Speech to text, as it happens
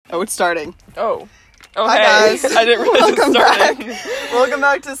Oh, it's starting. Oh, Hi, hey. guys. I didn't realize it was starting. Welcome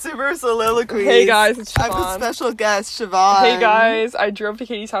back to Super Soliloquies. Hey, guys, it's I have a Siobhan. special guest, Siobhan. Hey, guys. I drove to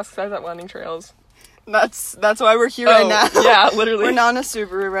Katie's house because I was at Landing Trails. That's why we're here right now. Yeah, literally. We're not in a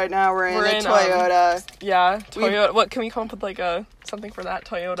Subaru right now. We're in a Toyota. Yeah, Toyota. What, can we come up with, like, something for that?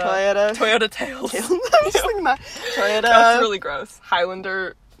 Toyota Tails. I'm just thinking about Toyota. That's really gross.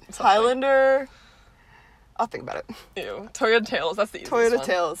 Highlander. something. Highlander. I'll think about it. Ew. Toyota Tails. That's the easiest Toyota one.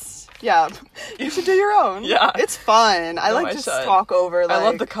 Tails. Yeah. You should do your own. Yeah. It's fun. I No, like I just should. talk over. Like, I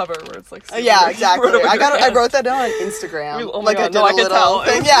love the cover where it's like. yeah, super- exactly. over your I hand. wrote that down on Instagram. Oh my like God, I did no, a I can little tell.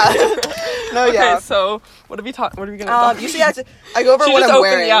 thing. Yeah. No, Okay, yeah. so what are we gonna talk? You see, I go over She what just I'm opened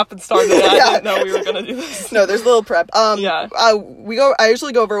wearing. the app and started it. I Yeah. didn't know we were gonna do this. No, there's a little prep. Yeah. I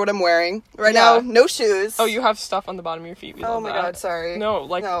usually go over what I'm wearing. Right Yeah. now, no shoes. Oh, you have stuff on the bottom of your feet. We Oh love my that. God, sorry. No,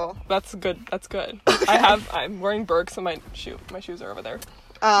 like No. that's good. That's good. I'm wearing Birks and my shoes are over there.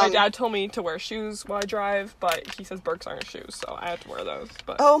 My dad told me to wear shoes while I drive, but he says Birks aren't shoes, so I have to wear those.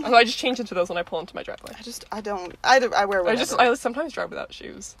 But Oh. so I just change into those when I pull into my driveway. I wear whatever. I sometimes drive without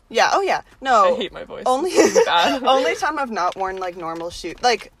shoes. Yeah. Oh yeah. No. I hate my voice. Only It's bad. only time I've not worn like normal shoes.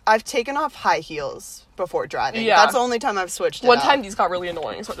 Like I've taken off high heels before driving. Yeah. That's the only time I've switched it One up. time these got really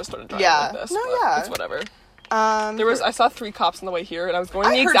annoying, so I just started driving Yeah. like this. No, but yeah. It's whatever. I I saw 3 cops on the way here, and I was going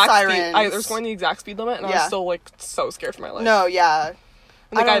I the heard exact speed. sirens. I was going the exact speed limit, and I Yeah. was still like so scared for my life. No. Yeah.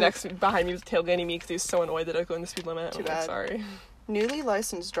 And the I guy don't- behind me was tailgating me because he was so annoyed that I was going the speed limit. Too I'm like, bad. sorry. Newly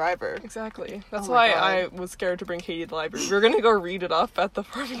licensed driver. Exactly. That's Oh my why God. I was scared to bring Katie to the library. We were gonna go read it up at the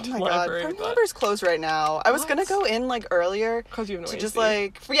Farmington Oh my God. library, Farmington but Library's closed right now. I was What? gonna go in like earlier because you have no to AC. just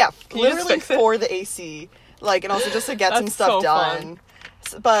like Can you just literally fix it? for the AC, like, and also just to get some That's stuff so done. fun.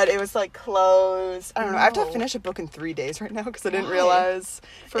 But it was like closed. I don't know. I have to No. finish a book in 3 days right now because I didn't Why? realize.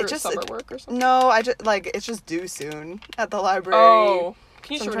 for it just summer work or something. No, I just like it's just due soon at the library. Oh,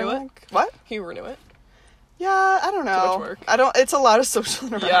 can you So just I'm renew trying it? to, like, what? Can you renew it? Yeah, I don't know. much work. I don't. It's a lot of social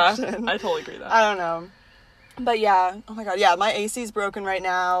Yeah, interaction. I totally agree with that. I don't know. But yeah, oh my God, yeah, my AC's broken right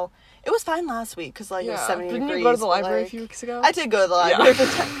now. It was fine last week because like it was 70 Didn't degrees. you go to the but, library like, a few weeks ago? I did go to the library.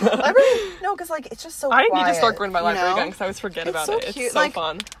 Yeah. Library? No, because like it's just so. I quiet, need to start going to my you library know? again because I always forget It's about so it. cute. It's so Like,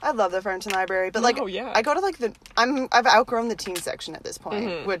 fun. I love the Farmington Library, but like Oh, yeah. I go to like I've outgrown the teen section at this point,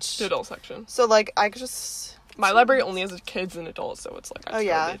 Mhm. which The adult section. so like I just My library only has kids and adults, so it's like I Oh, just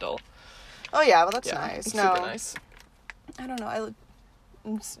yeah. go to the adult. oh yeah, well that's Yeah, nice. it's No, super nice. I don't know.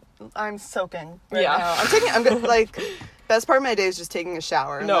 I'm soaking right Yeah. now. I'm good. Like best part of my day is just taking a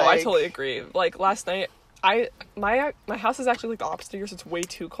shower. No, I like, totally agree. Like last night, my house is actually like the opposite of yours. It's way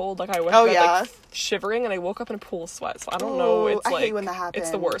too cold. Like I went Oh, to bed yeah? like shivering, and I woke up in a pool of sweat. So I don't know. Ooh, It's I like hate when that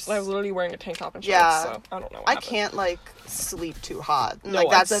it's the worst. happens. And I was literally wearing a tank top and shorts. Yeah. So I don't know. What I happened. can't like sleep too hot. No, Like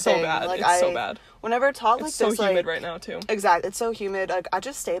that's it's the so thing. bad. Like It's so bad. Whenever it's hot like It's so this, humid like, right now too. Exactly. It's so humid. Like I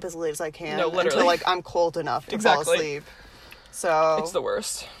just stay up as late as I can No, until literally. like I'm cold enough to fall Exactly. asleep. So It's the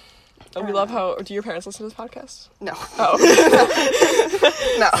worst. And we I love don't know. how. Do your parents listen to this podcast? no. Oh.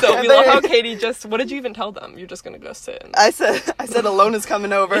 No. So we love how Katie just. What did you even tell them? You're just gonna go sit I said Alona's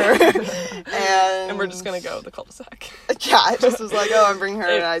coming over, and we're just gonna go the cul-de-sac. Yeah, I just was like, oh, I'm bringing her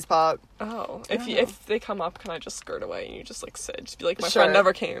an It- ice pop. Oh, I don't know. if they come up, can I just skirt away and you just like sit? Just be like, my Sure. friend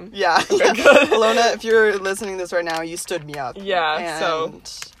never came. Yeah. Okay, good. Alona, if you're listening to this right now, you stood me up. Yeah. So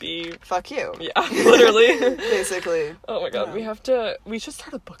And be. fuck you. Yeah. Literally. Basically. Oh my God. Yeah. We should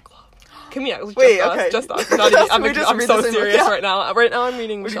start a book club. Can we? Just Wait, us, okay. Just us. Not even, We just I'm read so the same book, serious yeah. right now. Right now, I'm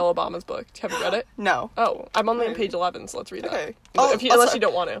reading Michelle Obama's book. Have you read it? No. Oh, I'm only on Right. page 11, so let's read that. Okay. Unless you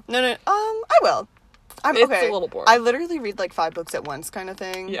don't want to. No. I will. I'm It's okay. a little boring. I literally read like 5 books at once, kind of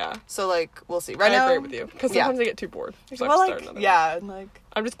thing. Yeah. So like, we'll see. Right I now, agree with you because yeah. sometimes I get too bored. So I Well, have to start like, another yeah, and like, one.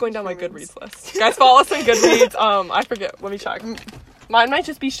 I'm just going down my Goodreads. Goodreads list. Guys, follow us on Goodreads. I forget. Let me check. Mine might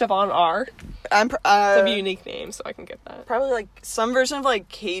just be Siobhan R. I'm It's a unique name, so I can get that. probably like some version of like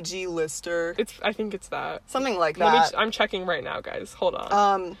KG Lister, I think it's that. something like Let me. that. I'm checking right now, guys. Hold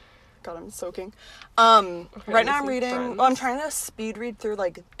on. God, I'm soaking. let Right me now I'm see reading. Friends. Well, I'm trying to speed read through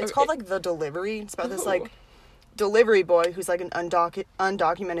like it's Okay. called like The Delivery. It's about this Ooh. like delivery boy who's like an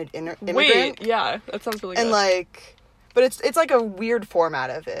undocumented immigrant. Wait, yeah, that sounds really good. And like, but it's like a weird format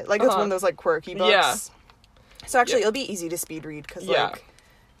of it. Like it's Uh-huh. one of those like quirky books. Yeah. So actually, Yeah. it'll be easy to speed read because Yeah. like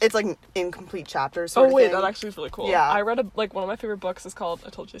it's like incomplete chapters. Oh Sort of wait, thing. that actually is really cool. Yeah. I read one of my favorite books is called,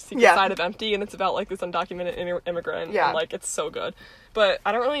 I told you, Secret Yeah. Side of Empty, and it's about like this undocumented immigrant. Yeah. And like it's so good. But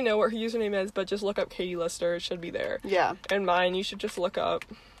I don't really know what her username is, but just look up Katie Lister. It should be there. Yeah. And mine, you should just look up.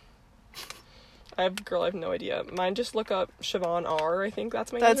 I have no idea. Mine, just look up Siobhan R. I think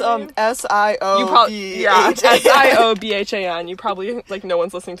that's my That's username. You SIOBHAN. probably SIOBHAN. You probably like no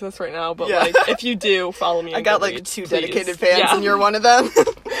one's listening to this right now, but Yeah. like if you do, follow me. I on got like Goodreads, 2 please. dedicated fans, Yeah. and you're one of them.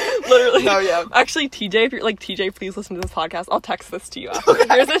 Literally. No, yeah. Actually, TJ, if you're like, TJ, please listen to this podcast. I'll text this to you after.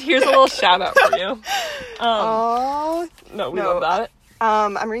 Okay. Here's a little shout out for you. Oh. We love that.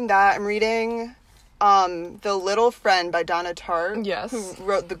 I'm reading that. I'm reading The Little Friend by Donna Tartt. Yes. Who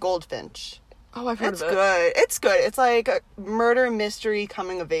wrote The Goldfinch. Oh, I've heard It's of it. good. It's good. It's like a murder mystery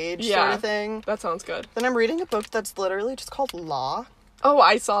coming of age sort of thing. That sounds good. Then I'm reading a book that's literally just called Law. Oh,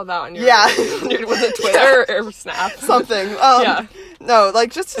 I saw that on your... Yeah. Was it Twitter or Snap? Something. Yeah. No,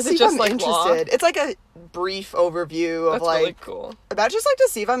 like just to Is see it just, if I'm like, law? interested. It's like a brief overview of That's like... really cool. About just like to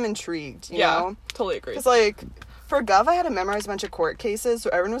see if I'm intrigued, you know? Totally agree. Because like... For Gov, I had to memorize a bunch of court cases, so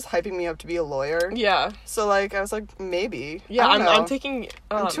everyone was hyping me up to be a lawyer. Yeah. So, like, I was like, maybe. Yeah, I'm taking...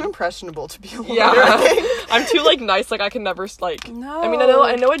 I'm too impressionable to be a lawyer, Yeah. I think. I'm too, like, nice, like, I can never, like... No. I mean,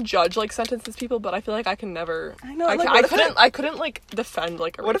 I know a judge, like, sentences people, but I feel like I can never... I know, I couldn't, like, defend,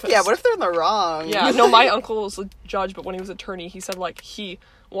 like, a rapist. What if they're in the wrong? Yeah, no, my uncle was a judge, but when he was attorney, he said, like, he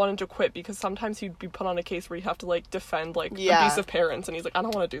wanted to quit because sometimes he'd be put on a case where you have to, like, defend, like, abusive parents, and he's like, I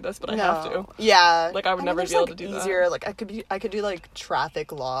don't want to do this, but I have to. Yeah. Like, I would never be able to do easier. that. Like, I could do, like,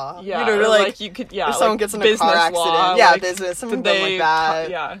 traffic law. Yeah, you know, or, like, you could, yeah, if someone gets in a car accident. Law, yeah, like, business, something like that.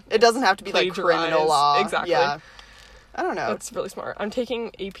 Yeah. It doesn't have to be, like, criminal law. Exactly. Yeah. I don't know. That's really smart. I'm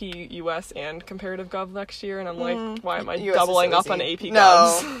taking AP US and comparative Gov next year, and I'm like, why am I US doubling is so up on easy. AP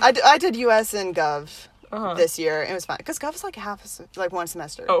Govs? No, I did US and Gov this year. It was fine because Gov's like like one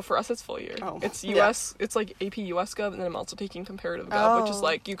semester. Oh, for us it's full year. Oh, it's US. Yeah. It's like AP US Gov, and then I'm also taking comparative Gov, which is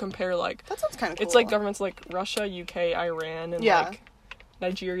like you compare like that sounds kind of cool. It's like governments like Russia, UK, Iran, and like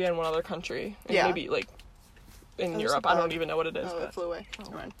Nigeria and one other country, and maybe like in Europe. I don't even know what it is. Oh, but it flew away.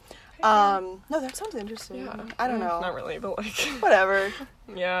 No, that sounds interesting. Yeah. I don't know. Not really, but like whatever.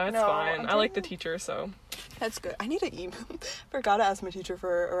 Yeah, it's fine. I like the teacher, so that's good. I need an email. Forgot to ask my teacher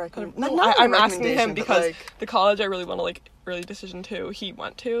for a recommendation. No, I'm asking him because like, the college I really want to like early decision to, he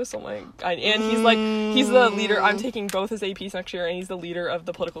went to, so I'm like, and he's like, he's the leader. I'm taking both his APs next year, and he's the leader of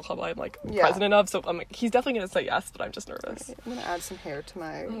the political club I'm like president of. So I'm like, he's definitely gonna say yes, but I'm just nervous. Okay, I'm gonna add some hair to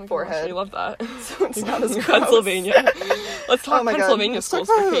my forehead. forehead. You love that. So it's not as Pennsylvania. Let's talk Pennsylvania schools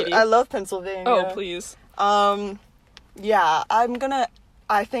for Katie. I love Pennsylvania. Oh please. Yeah,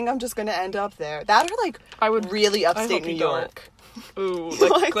 I think I'm just gonna end up there. That or like I would really upstate New York. Ooh,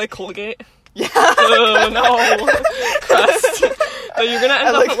 like Colgate. Yeah. Oh no. Crest. So you're gonna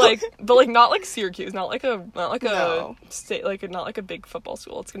end up at like, but like not like Syracuse, not like a state, like not like a big football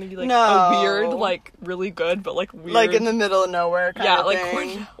school. It's gonna be like a weird, like really good, but like weird, like in the middle of nowhere. Kind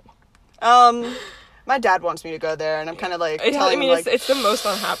of thing. My dad wants me to go there, and I'm kind of like telling him, like, it's the most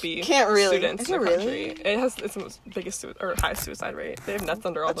unhappy can't really students in the country. It's the biggest highest suicide rate. They have nets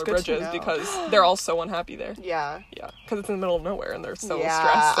under all their bridges because they're all so unhappy there. Yeah, because it's in the middle of nowhere and they're so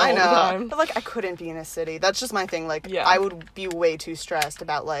stressed all I know. the time. But like I couldn't be in a city. That's just my thing. Like I would be way too stressed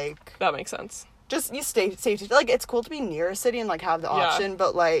about like that makes sense. Just you safety. Like it's cool to be near a city and like have the option,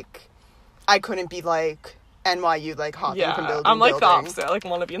 but like I couldn't be like NYU like hopping from building. I'm like building. the opposite. I like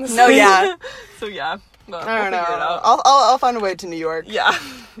want to be in the city. No, yeah. So yeah. No, I don't know. Figure it out. I'll find a way to New York. Yeah.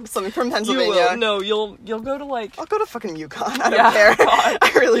 Something from Pennsylvania. You will. No, you'll go to like. I'll go to fucking UConn. I don't care.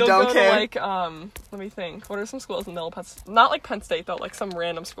 I really don't go care. To, like let me think. What are some schools in the middle of Pennsylvania? Not like Penn State though. Like some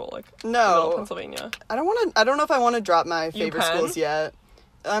random school like. No. Pennsylvania. I don't know if I want to drop my favorite schools yet.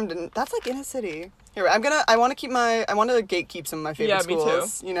 That's like in a city. Here, I want to gatekeep some of my favorite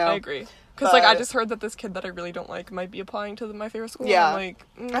schools. Me too. You know. I agree. Because, like, I just heard that this kid that I really don't like might be applying to my favorite school. Yeah. I'm like,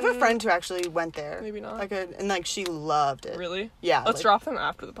 I have a friend who actually went there. Maybe not. And she loved it. Really? Yeah. Let's drop them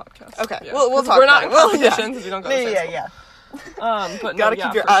after the podcast. Okay. Yeah. We'll talk We're not in about competition because we don't go to the same school. Yeah. But gotta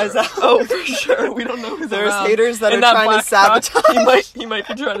keep your eyes out. Oh, for sure. We don't know who's There's around. haters that are trying to sabotage. He might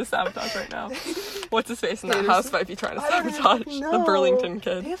be trying to sabotage right now. What's his face in that house might be trying to sabotage the Burlington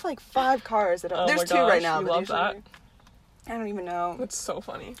kid. They have like 5 cars at home. There's 2 right now. But that. I don't even know. That's so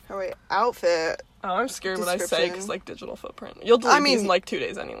funny. Oh wait, outfit. Oh, I'm scared what I say because like digital footprint. You'll delete these in like 2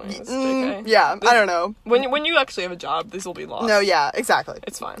 days anyways. Yeah, I don't know. When you actually have a job, these will be lost. No, yeah, exactly.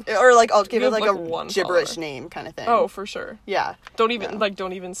 It's fine. Or like I'll give it like a gibberish name kind of thing. Oh, for sure. Yeah. Don't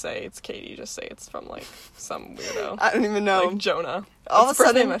even say it's Katie. Just say it's from like some weirdo. I don't even know. Like Jonah. All of a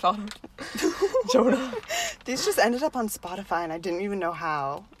sudden, name I thought of. Jonah. These just ended up on Spotify, and I didn't even know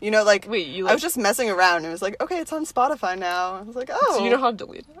how. You know, like wait, I was just messing around, and it was like, okay, it's on Spotify now. I was like, oh. So you know how to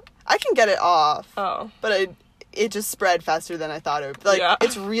delete it? I can get it off. Oh. But it just spread faster than I thought it would. Like,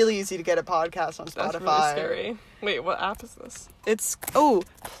 it's really easy to get a podcast on Spotify. That's really scary. Wait, what app is this? It's,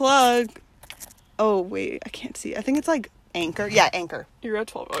 plug. Oh, wait, I can't see. I think it's like Anchor. Yeah, Anchor. You're at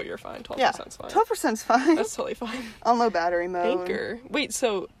 12. Oh, you're fine. 12%'s fine. 12%'s fine. That's totally fine. On low battery mode. Anchor. Wait,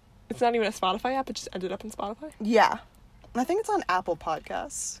 so it's not even a Spotify app? It just ended up in Spotify? Yeah. I think it's on Apple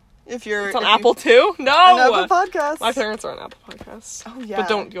Podcasts. If you're... It's on Apple too? No! On Apple Podcasts. My parents are on Apple Podcasts. Oh, yeah. But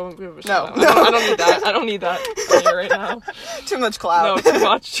don't give them a shout out. No. I don't need that. I don't need that on here right now. Too much clout.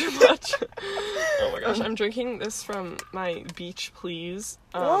 No, too much. Oh my gosh, I'm drinking this from my Beach Please.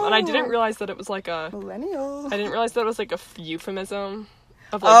 And I didn't realize that it was like a... Millennial. I didn't realize that it was like a euphemism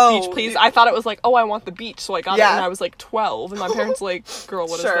of like Beach Please. I thought it was like, I want the beach, so I got it when I was like 12, and my parents like, girl,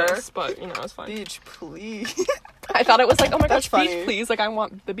 what is this? But it's fine. Beach Please. I thought it was like, oh my gosh, funny. Beach Please, like I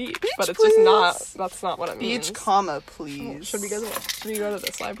want the beach, but it's please. just not. That's not what it means. Beach, comma, please. Should we go to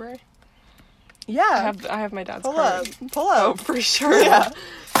this library? Yeah. I have my dad's Pull card. Pull up. Oh, for sure. Yeah.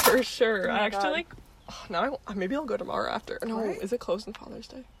 For sure. Oh I actually God. like. Oh, now maybe I'll go tomorrow after. No, is it closed on Father's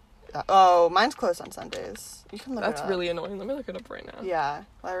Day? Oh, mine's closed on Sundays. You can look That's it up. really annoying. Let me look it up right now. Yeah,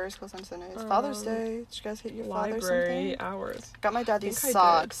 library's closed on Sundays. Father's Day. Did you guys hit your father library something? hours? Got my dad these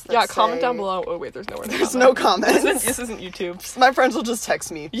socks. Yeah, comment down below. Oh wait, there's nowhere. There's no comments. This isn't YouTube. My friends will just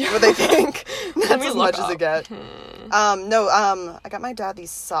text me what they think. That's as much as it get. I got my dad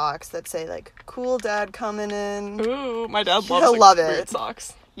these socks that say like "Cool Dad coming in." Ooh, my dad loves He'll love it. weird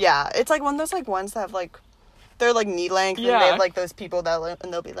socks. Yeah, it's like one of those like ones that have like. They're like knee length, and they have like those people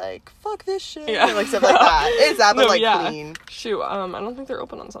and they'll be like, "Fuck this shit," and like stuff like that. It's that, but clean. Shoot, I don't think they're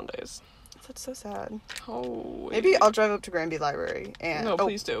open on Sundays. That's so sad. Oh, maybe I'll drive up to Granby Library and no,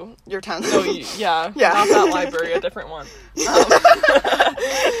 please do. Your town. No, yeah, not that library, a different one.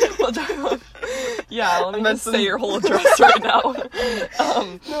 We'll drive up. Yeah, let me just say your whole address right now.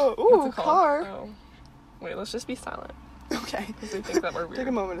 No, ooh, car. Oh. Wait, let's just be silent. Okay. Because they think that we're weird. Take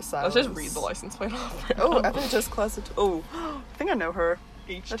a moment of silence. Let's just read the license plate off. Right now. I think just class it. Oh, I think I know her.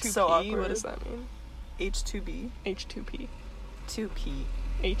 H2P. That's so awkward. What does that mean? H2B. H2P. 2P.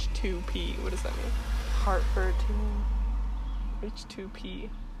 H2P. What does that mean? Hartford. H2P.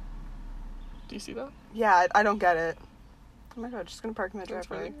 Do you see that? Yeah, I don't get it. Oh my god, just gonna park in my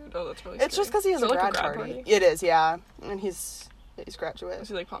driveway. Oh, that's really. It's just because he has a grad party. It is, yeah, and he's graduate. Is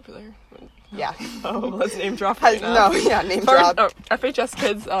he like popular? Yeah. Oh, let's name drop right now. No, yeah, name drop. FHS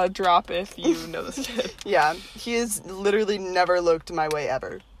kids, drop if you know this kid. Yeah, he has literally never looked my way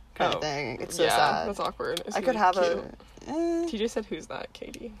ever, kind of thing. It's so sad. That's awkward. I could have cute? TJ said, "Who's that,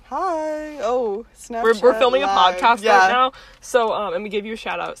 Katie?" Hi. Oh, Snapchat. We're filming live. a podcast right now, so and we gave you a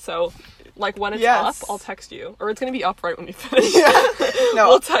shout out. So, like when it's up, I'll text you, or it's gonna be up right when we finish. Yeah. No,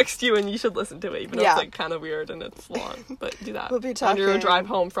 we'll text you, and you should listen to it, even though it's like kind of weird and it's long. But do that. We'll be talking on your drive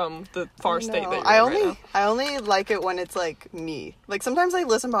home from the far state that you're in I only like it when it's like me. Like sometimes I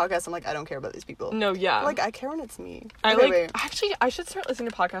listen to podcasts. I'm like, I don't care about these people. No, yeah. But, like I care when it's me. Actually, I should start listening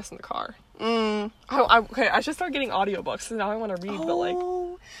to podcasts in the car. I should start getting audiobooks. So now I want to read, but like,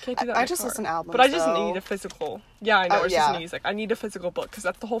 can't do that. I just listen to albums. But I just need a physical. Yeah, I know. It's just music. I need a physical book because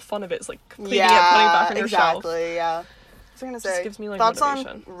that's the whole fun of it. Is like completing it, putting it back on your shelf. Exactly. Yeah. What was I gonna say? Just gives me like thoughts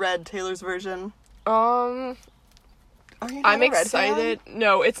motivation. on Red, Taylor's version. I'm excited.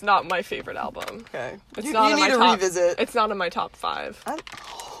 No, it's not my favorite album. Okay. It's you not in need my to top. Revisit. It's not in my top 5.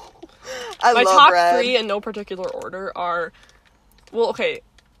 I my love top Red. 3 in no particular order are, well, okay,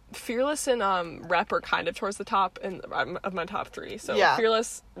 Fearless and Rep are kind of towards the top of my top 3. So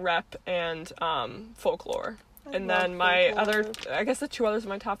Fearless, Rep, and Folklore. And then my other, I guess the 2 others in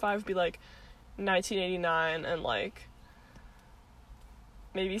my top 5 would be like 1989 and like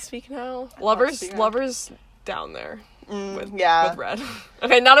maybe Speak Now. Lovers down there. With Red.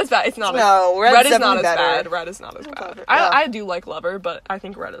 Okay, not as bad. It's not. No, Red is not as better. bad. Red is not as bad. I do like Lover, but I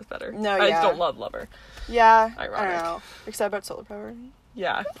think Red is better. No, I just don't love Lover. Yeah, ironic. I don't know. Excited about Solar Power.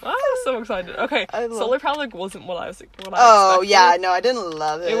 Yeah, I was so excited. Okay, Solar Power like wasn't what I expected. Yeah, no, I didn't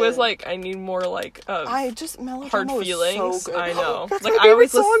love it. It was like I need more like hard feelings. So good. I know. That's like my I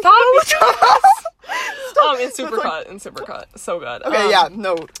always favorite listen. In Supercut, so good. Okay,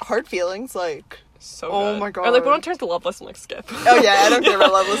 no, Hard Feelings, like. So good. Oh my god. Or like when it turns to Loveless, I'm like skip. Oh yeah, I don't care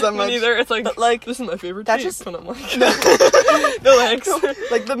about Loveless that much. Me neither. It's like, but, like this is my favorite tape. And I'm like no thanks.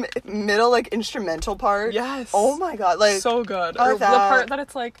 Like the middle like instrumental part. Yes. Oh my god, like so good. Or the part that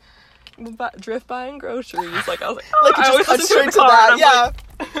it's like drift buying groceries. Like I was like, like I always listen straight to that. Yeah.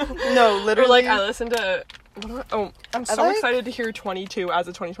 No, literally. Or like I listened to. I'm so excited to hear 22 as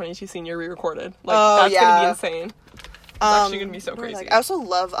a 2022 senior re-recorded. Like that's gonna be insane. It's actually gonna be so crazy. I also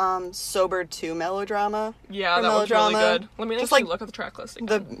love Sober 2 Melodrama. Yeah, that was really good. Let me just look at the track list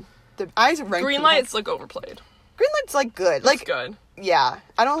again. The I rank Greenlight's like overplayed. Greenlight's like good. Like good. Yeah.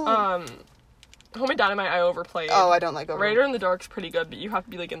 I don't Homemade Dynamite I overplayed. Oh, I don't like overplayed. Raider in the Dark's pretty good, but you have to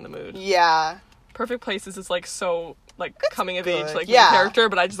be like in the mood. Yeah. Perfect Places is like so like coming of age like character,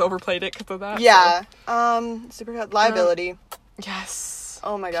 but I just overplayed it because of that. Yeah. So. Supercut Liability. Yes.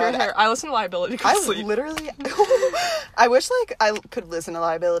 Oh my god. Pure hair. I listen to Liability to sleep. Literally I wish like I could listen to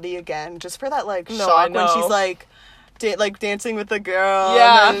Liability again just for that like shock when she's like dancing with the girl.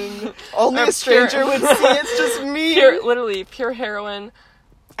 Yeah. And only a stranger would see it's just me. Literally pure heroine.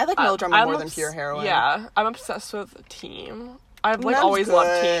 I like Melodrama more than Pure Heroine. Yeah. I'm obsessed with Team. I've like That's always good.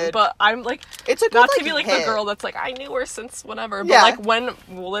 loved Team, but I'm like it's a good, not like, to be like hit. the girl that's like I knew her since whenever. But Yeah. like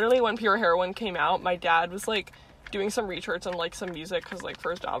when Pure Heroine came out, my dad was like doing some research on like some music because like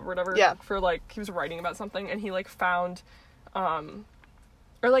for his job or whatever. Yeah. For like he was writing about something and he like found,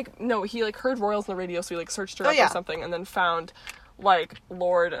 or like no he like heard Royals on the radio so he like searched her up or something and then found like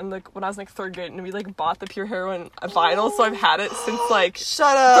Lorde and like when I was like 3rd grade and we like bought the Pure Heroine vinyl so I've had it since like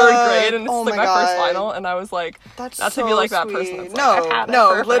Shut up. 3rd grade and this is like my God. first vinyl and I was like that's not so to be like that sweet. person that's like No, I've had it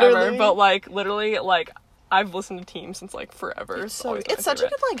for literally. forever but like literally like I've listened to Team since like forever. It's such a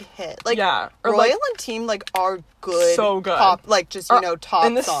good like hit. Like yeah, or Royal and Team like are good. So good. Pop like just top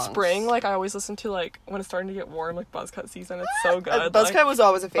in the songs. spring. Like I always listen to like when it's starting to get warm, like Buzzcut season. It's so good. Buzzcut was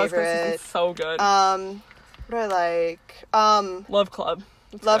always a Buzzcut favorite. season's so good. What do I like? Love Club.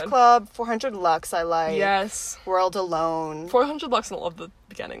 That's Love good. Club, 400 Lux I like. Yes. World Alone. 400 Lux. I love the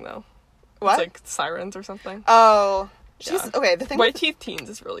beginning though. What? It's like Sirens or something. Oh. She's Yeah. okay, the thing White with Teeth Teens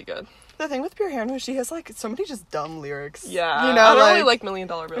is really good. the thing with Pure Heroine is she has like so many just dumb lyrics. Yeah. You know, I don't like, really like $1 Million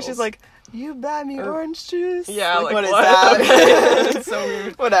Bills. she's like, you buy me orange juice. Yeah, like what is what? that? It's so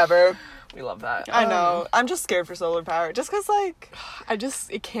weird. Whatever. We love that. I know. I'm just scared for Solar Power. Just because, like...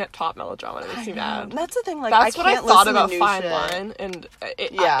 it can't top Melodrama. It makes me mad. That's the thing, like, That's I what I can't thought listen about to new Fine shit. Line. And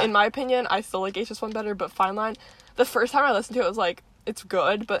Yeah. in my opinion, I still like HS1 better, but Fine Line, the first time I listened to it, I was like, it's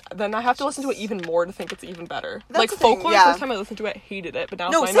good, but then I have to listen to it even more to think it's even better. That's Like, the thing, Folklore, yeah. the first time I listened to it, I hated it, but now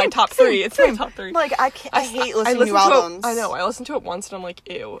No, it's my top three. It's my top three. Like, I hate listening to listened new albums. I know, I listened to it once and I'm like,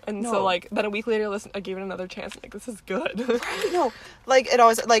 ew. And so, like, then a week later, I gave it another chance. I'm like, this is good. No, like, it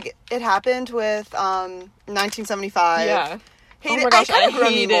always... Like, it happened with 1975. Yeah. Hate oh it. my gosh, I kinda grew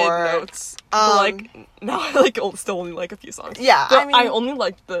on me hated more. Notes. But, like, now I like still only like a few songs. Yeah, But I mean... I only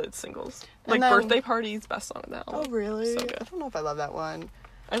like the singles. Like, then- Birthday Party's best song now. Oh, really? So good. I don't know if I love that one.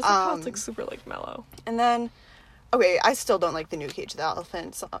 I just like how it's like super like mellow. And then... Okay, I still don't like the new Cage the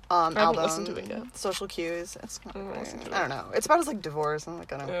Elephant album. listened to it yet. Social Cues. It's not great. listened to it. I don't know. It's about his like divorce. I'm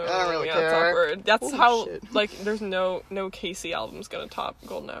like, I don't really yeah, care. It's awkward. That's Holy how shit. like there's no Casey album's gonna top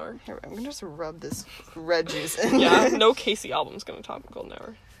Golden Hour. Here, I'm gonna just rub this red juice in. Yeah, no Casey album's gonna top Golden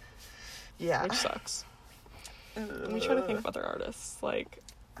Hour, Yeah. which sucks. Let me try to think of other artists. Like,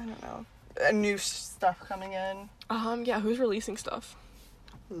 I don't know. New stuff coming in. yeah, who's releasing stuff?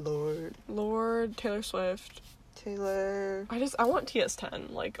 Lorde, Taylor Swift. Taylor. I want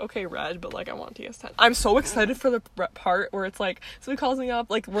TS10. Like, okay, Red, but like I want TS10. I'm so excited for the part where it's like, so he calls me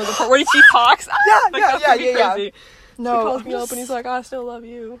up, like where the part where he talks. Yeah, like, that's gonna be yeah. crazy. No, he calls me up and he's like, I still love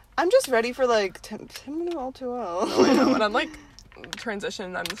you. I'm just ready for like Tim all too well. I know, and I'm like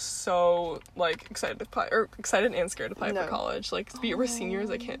transition. I'm so like excited to apply, or excited and scared to apply for college. Like, we're seniors,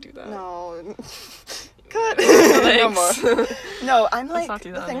 I can't do that. No. Good. No more. No, I'm like not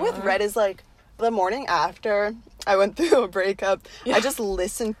do the that thing anymore. with Red is like the morning after I went through a breakup, I just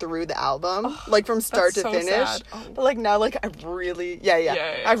listened through the album like from start to so finish. sad. Oh. But like now, like I've really,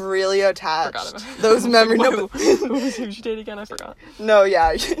 Yeah. I've really attached Forgot about it. those memories. No, Who'd you date again? I forgot. no,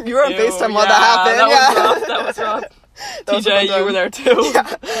 yeah, you were on Ew, FaceTime while that happened. That was rough. That was TJ, you were there too.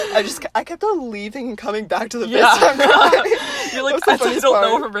 Yeah, I kept on leaving and coming back to the Yeah. FaceTime call. You're like, That was the I funniest don't know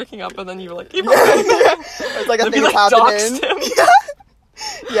part. if we're breaking up, and then you were like, keep Yeah. going. It's like I Then think we it's like happening. doxed him.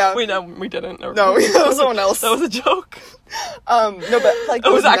 Yeah. Wait, no, we didn't. No, that was someone else. That was a joke. No, but like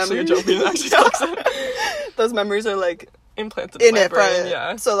It was those actually a memories- joke. We didn't actually dox him. Those memories are like Implanted in my it, brain. right?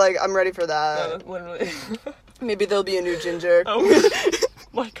 Yeah. So like I'm ready for that. No, literally. Maybe there'll be a new Ginger. Oh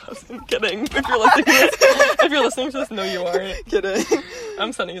my cousin, kidding. If you're listening to this, no, you aren't. Kidding.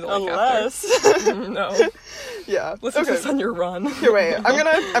 I'm sending you the link Unless. after. No. Yeah. Listen to this on your run. Here, wait.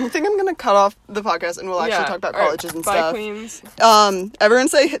 I think I'm gonna cut off the podcast and we'll actually talk about Alright, colleges and bye, stuff. Queens. Everyone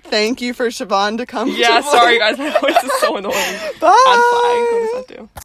say thank you for Siobhan to come. Yeah, to sorry guys, my voice is so annoying. Bye. Add flag. What does that do?